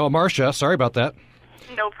Marcia. Oh, Marcia, sorry about that.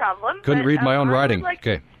 No problem. Couldn't read my own writing.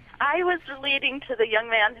 Okay. I was relating to the young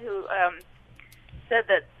man who said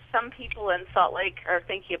that some people in Salt Lake are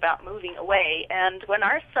thinking about moving away. And when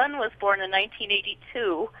our son was born in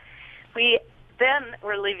 1982, we then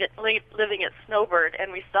were living at Snowbird,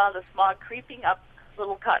 and we saw the smog creeping up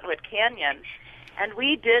Little Cottonwood Canyon. And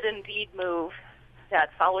we did indeed move that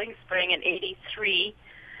following spring in 83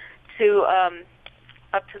 to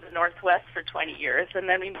up to the northwest for 20 years. And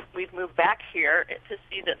then we've moved back here to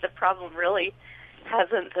see that the problem really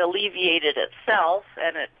hasn't alleviated itself,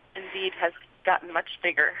 and it indeed has gotten much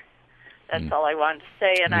bigger. That's all I wanted to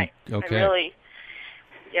say. And I really,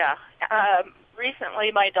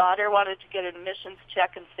 recently my daughter wanted to get an admissions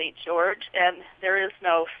check in St. George, and there is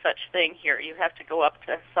no such thing here. You have to go up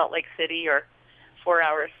to Salt Lake City or 4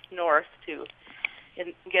 hours north to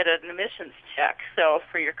get an admissions check, so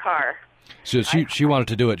for your car. So she wanted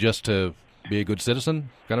to do it just to be a good citizen,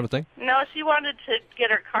 kind of a thing? No, she wanted to get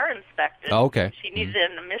her car inspected. Oh, okay. She needed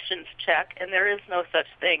an emissions check, and there is no such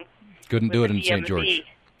thing. Couldn't do it in DMV St. George.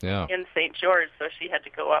 Yeah. In St. George, so she had to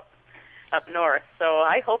go up north. So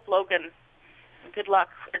I hope, Logan, good luck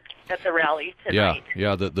at the rally tonight.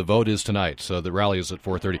 Yeah. The vote is tonight, so the rally is at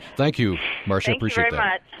 4:30. Thank you, Marcia. Appreciate that. Thank you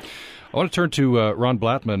very much. I want to turn to Ron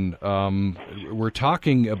Blattman. We're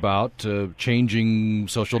talking about changing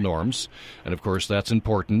social norms, and of course that's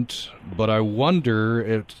important. But I wonder,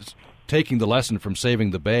 if, taking the lesson from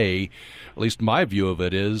Saving the Bay, at least my view of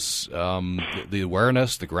it is the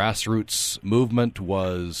awareness, the grassroots movement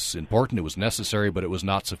was important. It was necessary, but it was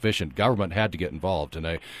not sufficient. Government had to get involved.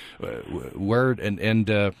 And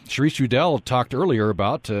Sharice Udell talked earlier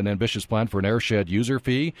about an ambitious plan for an airshed user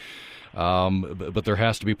fee. But there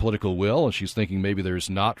has to be political will, and she's thinking maybe there's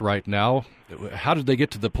not right now. How did they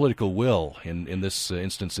get to the political will in this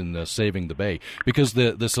instance in Saving the Bay? Because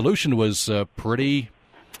the solution was a pretty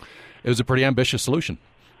ambitious solution.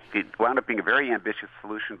 It wound up being a very ambitious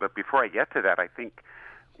solution, but before I get to that, I think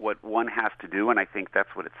what one has to do, and I think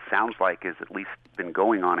that's what it sounds like is at least been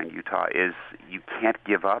going on in Utah, is you can't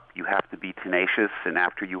give up. You have to be tenacious, and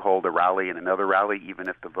after you hold a rally and another rally, even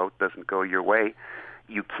if the vote doesn't go your way,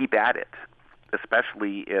 you keep at it,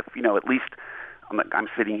 especially if, at least I'm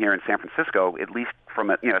sitting here in San Francisco, at least from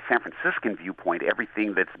a San Franciscan viewpoint,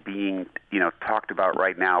 everything that's being, talked about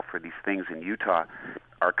right now for these things in Utah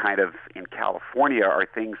are kind of, in California, are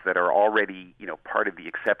things that are already, part of the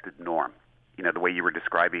accepted norm. The way you were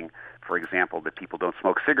describing, for example, that people don't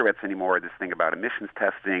smoke cigarettes anymore, this thing about emissions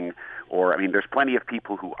testing, or, there's plenty of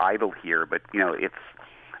people who idle here, but,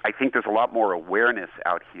 I think there's a lot more awareness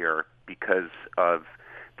out here because of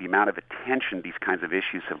the amount of attention these kinds of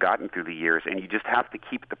issues have gotten through the years, and you just have to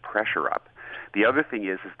keep the pressure up. The other thing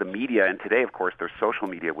is the media, and today, of course, there's social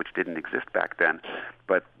media, which didn't exist back then,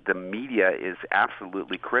 but the media is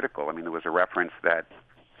absolutely critical. There was a reference that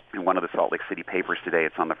in one of the Salt Lake City papers today,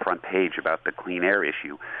 it's on the front page about the clean air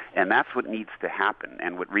issue, and that's what needs to happen.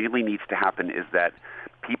 And what really needs to happen is that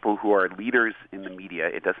people who are leaders in the media,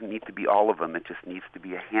 it doesn't need to be all of them, it just needs to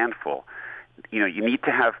be a handful. You need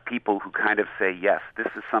to have people who kind of say, yes, this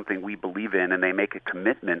is something we believe in, and they make a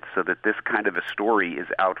commitment so that this kind of a story is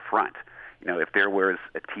out front. If there was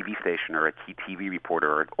a TV station or a key TV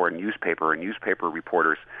reporter or a newspaper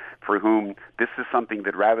reporters for whom this is something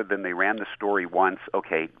that rather than they ran the story once,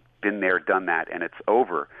 okay, been there, done that, and it's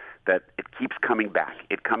over, that it keeps coming back.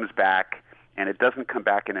 It comes back, and it doesn't come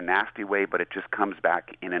back in a nasty way, but it just comes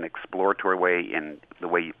back in an exploratory way, in the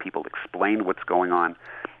way people explain what's going on.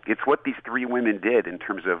 It's what these three women did in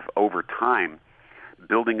terms of, over time,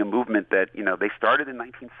 building a movement that, they started in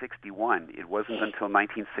 1961. It wasn't until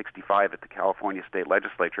 1965 at the California State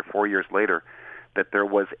Legislature, 4 years later, that there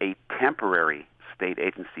was a temporary state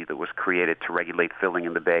agency that was created to regulate filling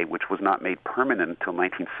in the bay, which was not made permanent until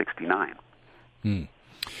 1969.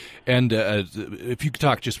 And if you could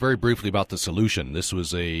talk just very briefly about the solution. This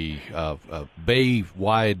was a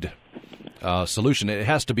bay-wide solution. It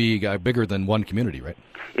has to be bigger than one community, right?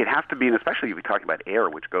 It has to be, and especially if we talk about air,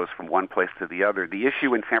 which goes from one place to the other. The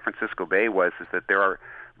issue in San Francisco Bay is that there are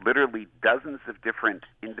literally dozens of different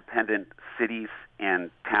independent cities and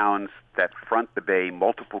towns that front the bay,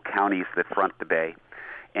 multiple counties that front the bay,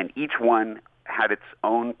 and each one had its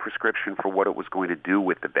own prescription for what it was going to do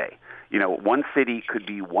with the bay. One city could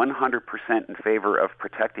be 100% in favor of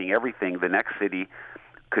protecting everything. The next city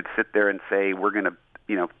could sit there and say, we're going to,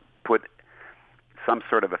 put some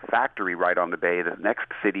sort of a factory right on the bay. The next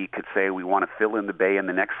city could say we want to fill in the bay, and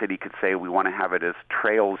the next city could say we want to have it as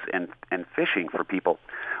trails and fishing for people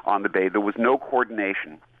on the bay. There was no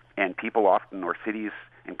coordination, and people often, or cities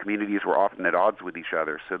and communities, were often at odds with each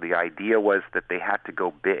other. So the idea was that they had to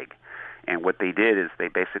go big. And what they did is they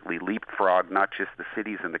basically leapfrogged not just the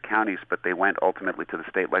cities and the counties, but they went ultimately to the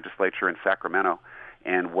state legislature in Sacramento.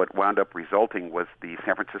 And what wound up resulting was the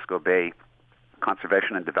San Francisco Bay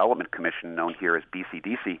Conservation and Development Commission, known here as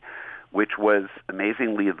BCDC, which was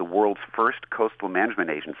amazingly the world's first coastal management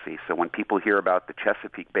agency. So when people hear about the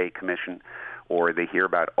Chesapeake Bay Commission or they hear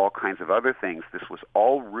about all kinds of other things, this was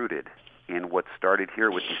all rooted in what started here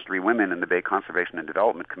with these three women in the Bay Conservation and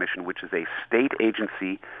Development Commission, which is a state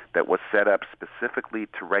agency that was set up specifically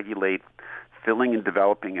to regulate filling and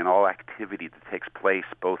developing and all activity that takes place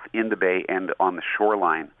both in the bay and on the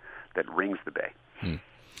shoreline that rings the bay.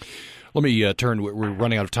 Let me turn. We're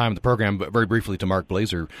running out of time in the program, but very briefly to Mark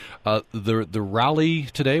Blazer. The rally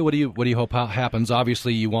today. What do you hope happens?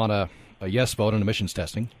 Obviously, you want a yes vote on emissions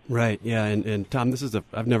testing. Right. Yeah. And Tom,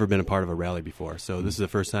 I've never been a part of a rally before, so this is the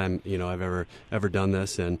first time I've ever done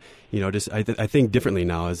this, and I think differently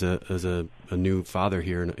now as a new father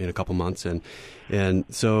here in a couple months, and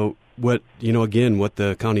so. What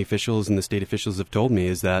the county officials and the state officials have told me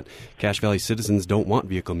is that Cache Valley citizens don't want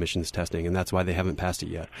vehicle emissions testing, and that's why they haven't passed it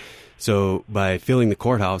yet. So by filling the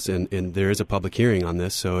courthouse, and there is a public hearing on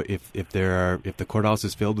this, so if the courthouse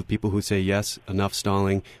is filled with people who say yes, enough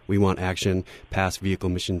stalling, we want action, pass vehicle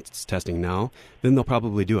emissions testing now, then they'll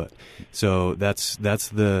probably do it. So that's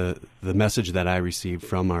the message that I received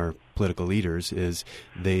from our political leaders is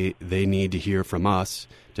they need to hear from us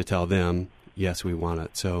to tell them. Yes, we want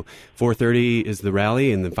it. So 4:30 is the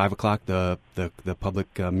rally, and then 5 o'clock the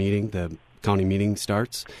public meeting, the county meeting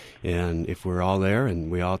starts. And if we're all there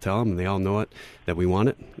and we all tell them and they all know it, that we want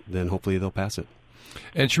it, then hopefully they'll pass it.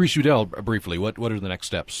 And Sharice Udell, briefly, what are the next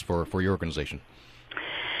steps for your organization?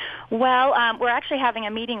 Well, we're actually having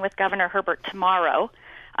a meeting with Governor Herbert tomorrow,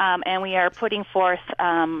 and we are putting forth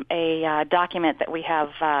a document that we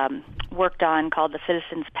have worked on called the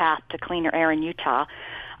Citizens' Path to Cleaner Air in Utah.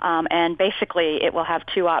 And basically, it will have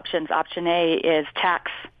two options. Option A is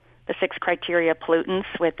tax the 6 criteria pollutants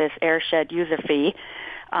with this airshed user fee,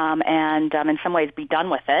 and in some ways be done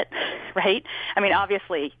with it, right? I mean,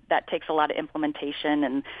 obviously, that takes a lot of implementation,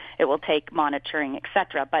 and it will take monitoring, et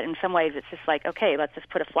cetera. But in some ways, it's just like, okay, let's just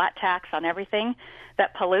put a flat tax on everything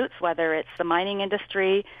that pollutes, whether it's the mining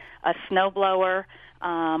industry, a snowblower,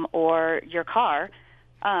 or your car.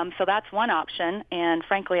 So that's one option, and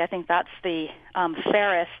frankly, I think that's the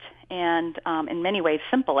fairest and, in many ways,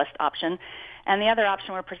 simplest option. And the other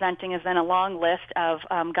option we're presenting is then a long list of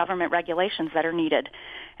government regulations that are needed.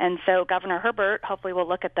 And so Governor Herbert hopefully will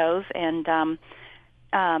look at those, and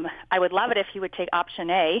I would love it if he would take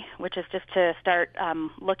option A, which is just to start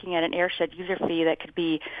looking at an airshed user fee that could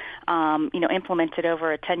be implemented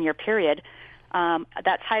over a 10-year period.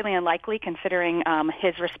 That's highly unlikely considering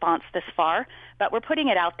his response this far, but we're putting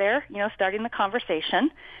it out there, starting the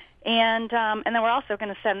conversation. And then we're also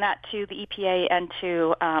going to send that to the EPA and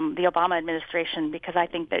to the Obama administration, because I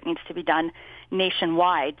think that it needs to be done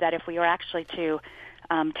nationwide, that if we were actually to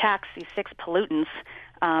tax these 6 pollutants,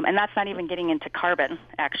 and that's not even getting into carbon,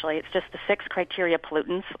 actually. It's just the 6 criteria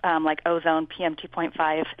pollutants like ozone, PM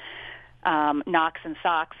 2.5, NOx, and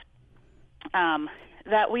SOx,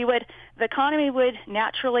 that the economy would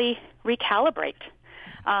naturally recalibrate.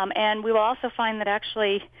 And we will also find that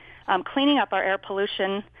actually cleaning up our air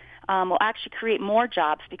pollution will actually create more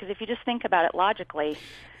jobs, because if you just think about it logically,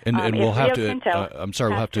 and we'll have to. I'm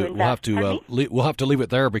sorry. We'll have to leave it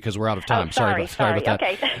there because we're out of time. Oh, sorry about that.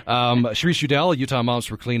 Okay. Sharice Udell, Utah Moms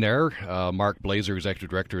for Clean Air. Mark Blazer, Executive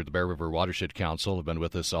Director of the Bear River Watershed Council, have been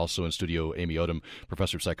with us. Also in studio, Amy Odom,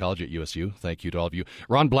 Professor of Psychology at USU. Thank you to all of you.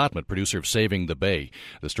 Ron Blattman, producer of Saving the Bay,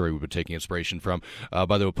 the story we've been taking inspiration from. By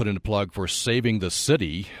the way, we'll put in a plug for Saving the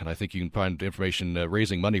City, and I think you can find information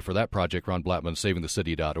raising money for that project. Ron Blattman,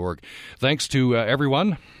 savingthecity.org. Thanks to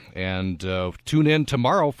everyone. And tune in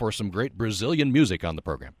tomorrow for some great Brazilian music on the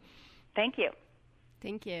program. Thank you.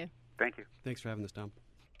 Thank you. Thank you. Thanks for having us, Tom.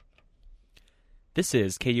 This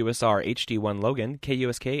is KUSR HD1 Logan,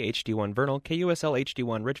 KUSK HD1 Vernal, KUSL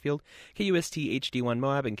HD1 Richfield, KUST HD1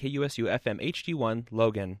 Moab, and KUSU FM HD1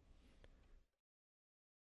 Logan.